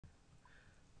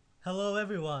Hello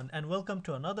everyone and welcome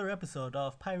to another episode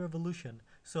of Pi Revolution.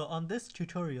 So on this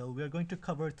tutorial we are going to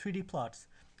cover 3D plots.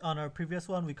 On our previous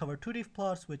one we covered 2D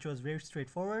plots, which was very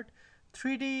straightforward.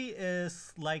 3D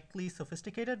is slightly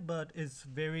sophisticated but is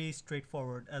very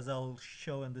straightforward, as I'll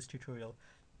show in this tutorial.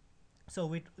 So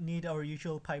we need our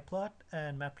usual PyPlot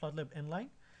and Matplotlib inline,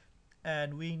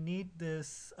 and we need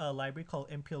this library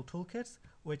called MPL toolkits,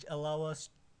 which allow us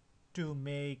to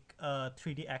make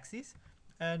 3D axes,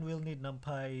 and we'll need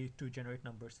NumPy to generate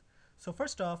numbers. So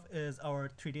first off is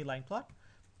our 3D line plot.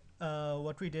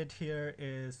 What we did here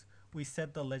is we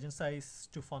set the legend size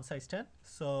to font size 10,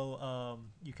 so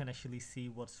you can actually see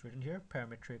what's written here,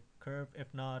 parametric curve.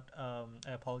 If not,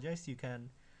 I apologize. You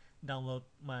can download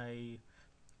my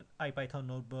IPython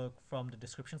notebook from the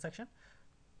description section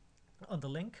on the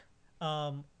link.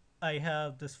 I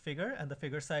have this figure, and the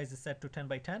figure size is set to 10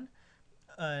 by 10,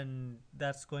 and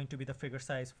that's going to be the figure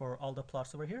size for all the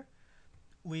plots over here.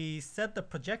 We set the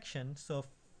projection, so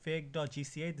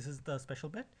fig.gca, this is the special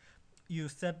bit. You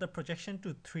set the projection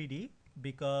to 3D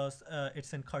because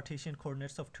it's in Cartesian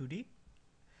coordinates of 2D.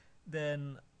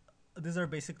 Then these are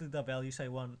basically the values I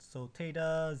want. So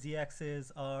theta,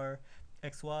 z-axis, r,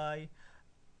 xy.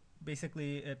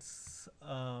 Basically it's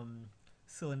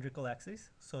cylindrical axis,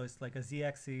 so it's like a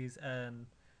z-axis, and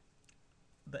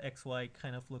the xy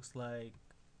kind of looks like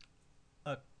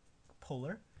a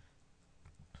polar.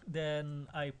 Then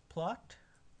I plot,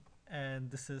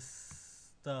 and this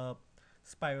is the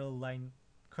spiral line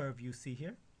curve you see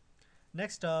here.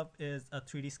 Next up is a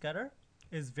 3D scatter.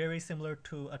 It's very similar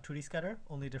to a 2D scatter,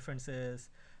 only difference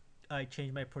is I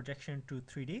changed my projection to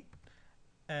 3D.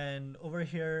 And over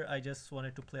here I just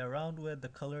wanted to play around with the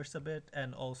colors a bit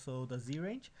and also the z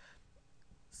range.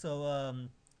 So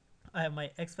I have my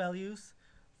x values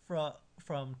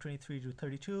from 23 to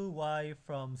 32, y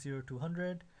from 0 to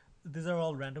 100. These are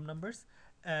all random numbers.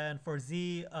 And for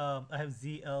z, I have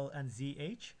zl and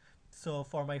zh. So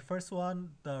for my first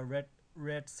one, the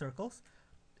red circles,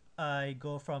 I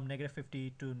go from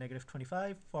 -50 to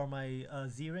 -25 for my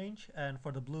z range, and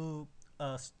for the blue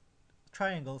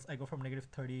triangles, I go from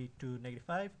 -30 to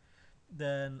 -5.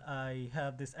 Then I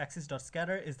have this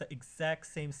axis.scatter is the exact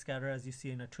same scatter as you see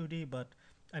in a 2D, but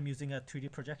I'm using a 3D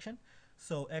projection.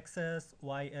 So xs,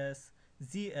 ys,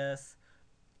 zs,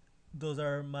 those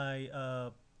are my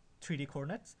 3D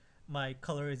coordinates. My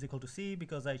color is equal to C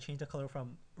because I changed the color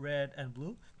from red and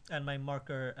blue, and my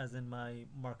marker as in my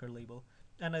marker label.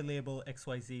 And I label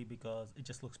XYZ because it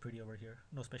just looks pretty over here,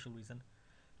 no special reason.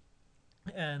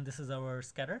 And this is our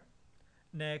scatter.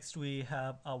 Next we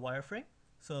have a wireframe.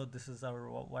 So this is our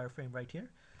wireframe right here.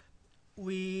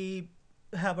 We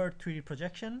have our 3D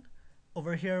projection.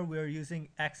 Over here we're using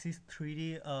axis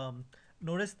 3D.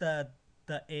 Notice that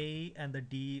the A and the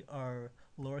D are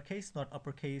lowercase, not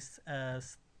uppercase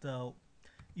as the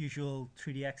usual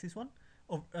 3D axis one.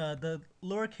 The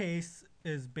lowercase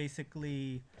is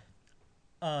basically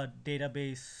a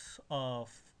database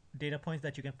of data points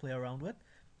that you can play around with.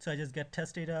 So I just get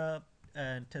test data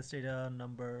and test data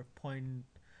number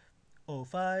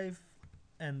 0.05,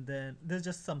 and then there's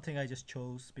just something I just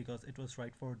chose because it was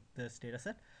right for this data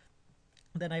set.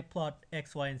 Then I plot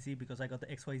x, y, and z because I got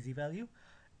the x, y, z value.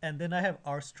 And then I have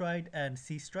r stride and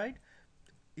c stride,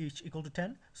 each equal to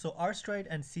 10. So r stride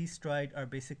and c stride are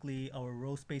basically our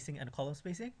row spacing and column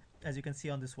spacing. As you can see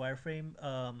on this wireframe,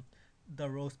 the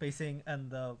row spacing and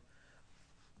the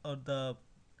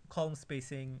column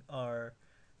spacing are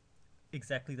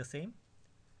exactly the same.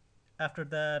 After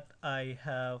that, I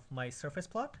have my surface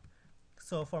plot.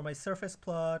 So for my surface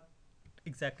plot,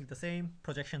 exactly the same,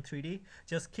 projection 3D.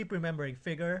 Just keep remembering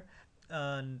figure,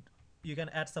 and you can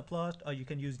add subplot or you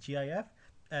can use GIF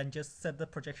and just set the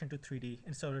projection to 3D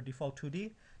instead of default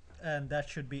 2D, and that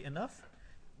should be enough.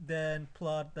 Then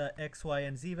plot the X, Y,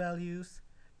 and Z values,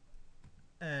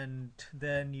 and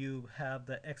then you have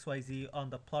the XYZ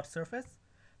on the plot surface,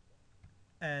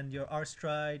 and your R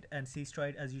stride and C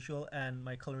stride as usual, and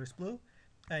my color is blue,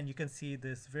 and you can see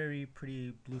this very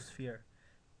pretty blue sphere.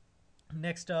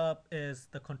 Next up is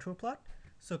the contour plot.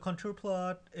 So contour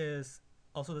plot is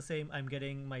also the same. I'm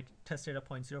getting my test data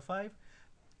 0.05,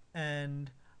 and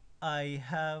I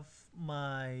have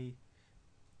my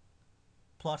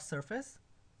plot surface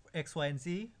X, Y, and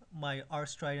Z, my R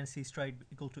stride and C stride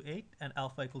equal to 8 and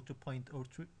alpha equal to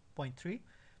 0.3.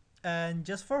 And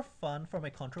just for fun, for my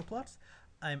contour plots,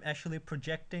 I'm actually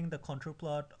projecting the contour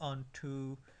plot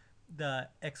onto the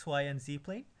X, Y, and Z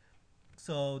plane.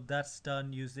 So that's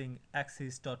done using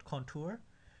axis.contour.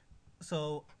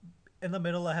 So in the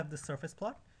middle, I have the surface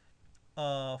plot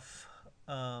of,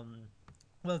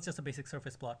 well, it's just a basic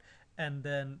surface plot. And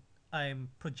then I'm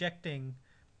projecting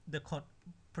the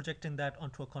projecting that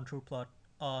onto a contour plot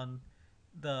on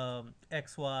the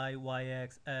XY,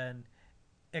 YX, and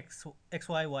XY,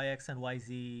 YX, and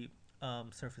YZ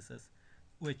surfaces,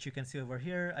 which you can see over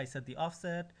here. I set the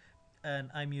offset, and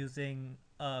I'm using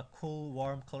a cool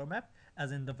warm color map,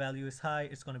 as in the value is high,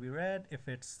 it's going to be red. If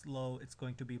it's low, it's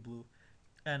going to be blue.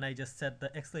 And I just set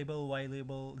the X label, Y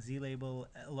label, Z label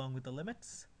along with the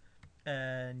limits.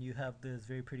 And you have this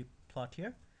very pretty plot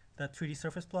here, the 3D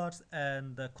surface plots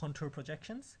and the contour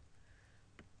projections.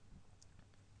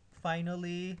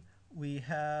 Finally, we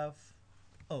have,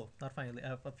 oh, not finally, I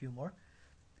have a few more.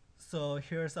 So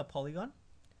here's a polygon.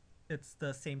 It's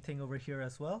the same thing over here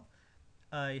as well.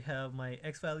 I have my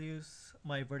X values,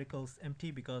 my vertical's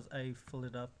empty because I filled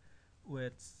it up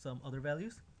with some other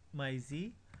values, my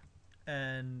Z,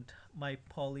 and my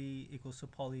poly equals to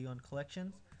polygon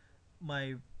collections,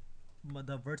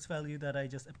 the verts value that I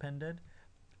just appended,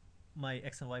 my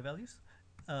X and Y values,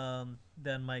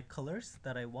 then my colors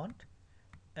that I want,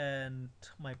 and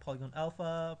my polygon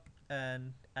alpha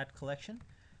and add collection,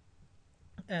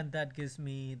 and that gives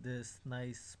me this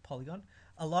nice polygon.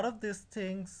 A lot of these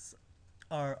things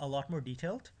are a lot more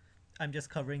detailed. I'm just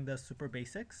covering the super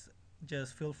basics.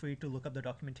 Just feel free to look up the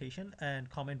documentation and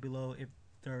comment below if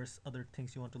there's other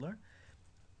things you want to learn.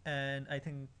 And I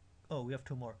think, oh, we have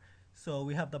two more. So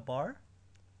we have the bar,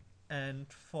 and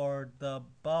for the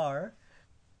bar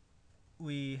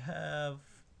we have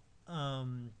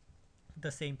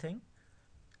the same thing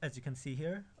as you can see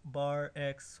here, bar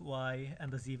X, Y,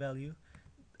 and the Z value.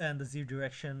 And the Z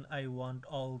direction, I want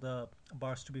all the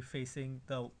bars to be facing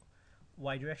the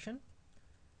Y direction.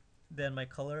 Then my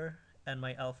color and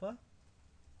my alpha.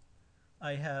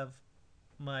 I have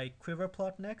my quiver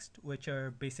plot next, which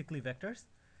are basically vectors.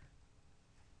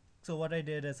 So what I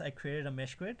did is I created a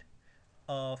mesh grid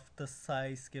of the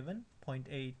size given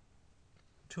 0.8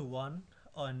 to 1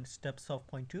 on steps of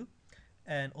 0.2,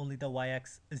 and only the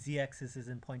z-axis is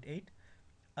in 0.8.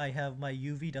 I have my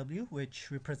UVW, which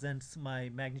represents my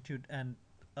magnitude and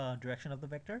direction of the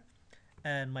vector,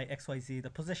 and my XYZ, the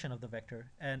position of the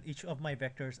vector, and each of my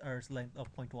vectors are length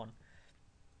of 0.1.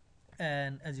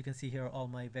 And as you can see here, all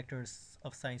my vectors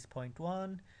of size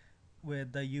 0.1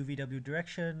 with the UVW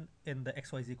direction in the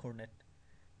XYZ coordinate.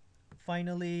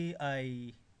 Finally,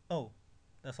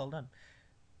 that's all done.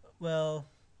 Well,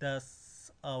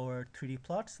 that's our 3D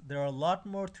plots. There are a lot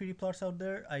more 3D plots out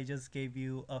there. I just gave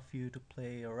you a few to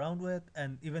play around with,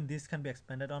 and even these can be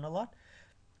expanded on a lot.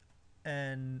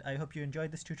 And I hope you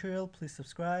enjoyed this tutorial. Please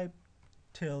subscribe.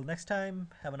 Till next time,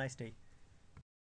 have a nice day.